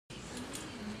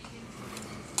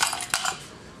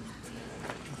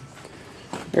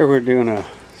Here we're doing a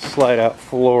slide out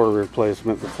floor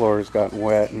replacement. The floor has gotten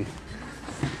wet and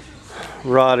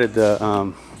rotted the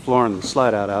floor and the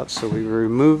slide out, so we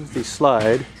removed the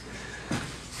slide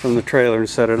from the trailer and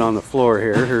set it on the floor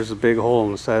here. Here's a big hole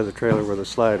in the side of the trailer where the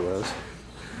slide was.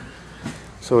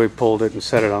 So we pulled it and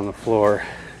set it on the floor,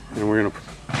 and we're going to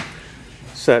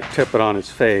tip it on its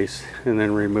face and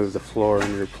then remove the floor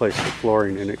and replace the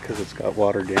flooring in it because it's got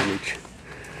water damage.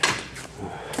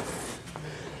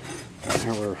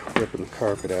 Now we're ripping the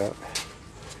carpet out.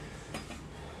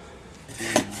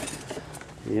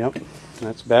 Yep,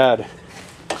 that's bad.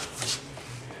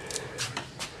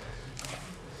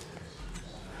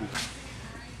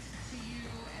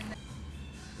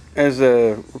 As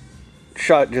a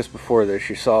shot just before this,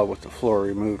 you saw with the floor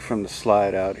removed from the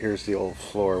slide out. Here's the old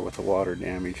floor with the water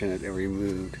damage in it that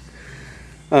removed.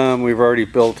 We've already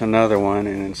built another one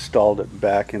and installed it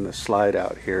back in the slide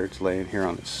out here. It's laying here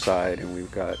on the side, and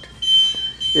we've got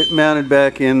it mounted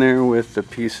back in there with the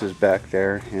pieces back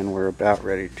there, and we're about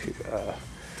ready to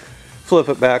flip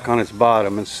it back on its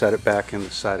bottom and set it back in the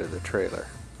side of the trailer.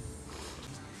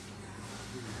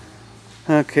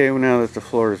 Okay, well, now that the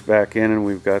floor is back in and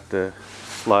we've got the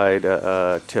slide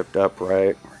tipped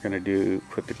upright, we're going to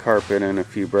put the carpet and a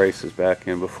few braces back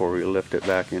in before we lift it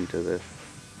back into the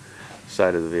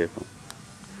side of the vehicle.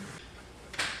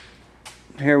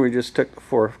 Here we just took the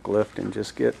forklift and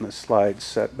just getting the slide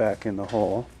set back in the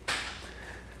hole.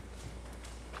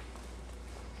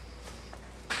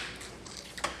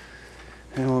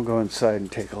 And we'll go inside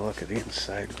and take a look at the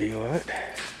inside view of it.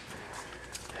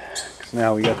 'Cause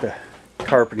now we got the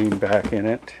carpeting back in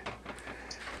it.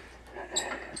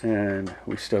 And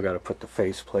we still got to put the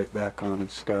faceplate back on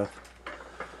and stuff.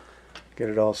 Get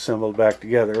it all assembled back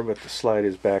together, but the slide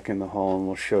is back in the hole, and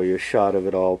we'll show you a shot of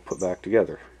it all put back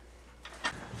together.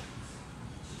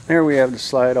 There we have the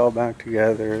slide all back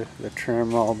together, the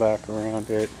trim all back around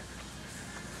it.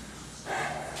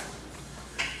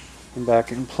 And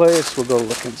back in place. We'll go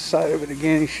look inside of it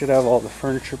again. You should have all the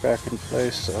furniture back in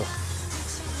place. So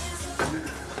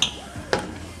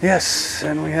yes,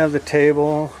 and we have the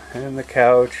table and the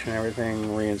couch and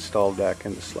everything reinstalled back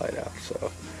in the slide out.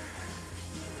 So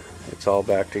it's all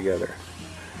back together.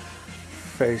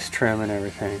 Face trim and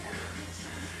everything.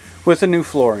 With a new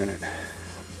floor in it.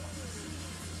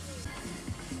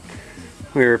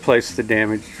 We replaced the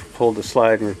damaged, pulled the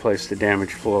slide and replaced the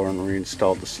damaged floor and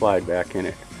reinstalled the slide back in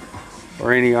it.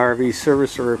 For any RV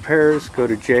service or repairs, go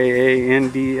to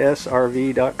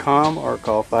jandsrv.com or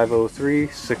call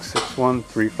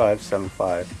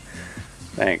 503-661-3575.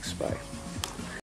 Thanks, bye.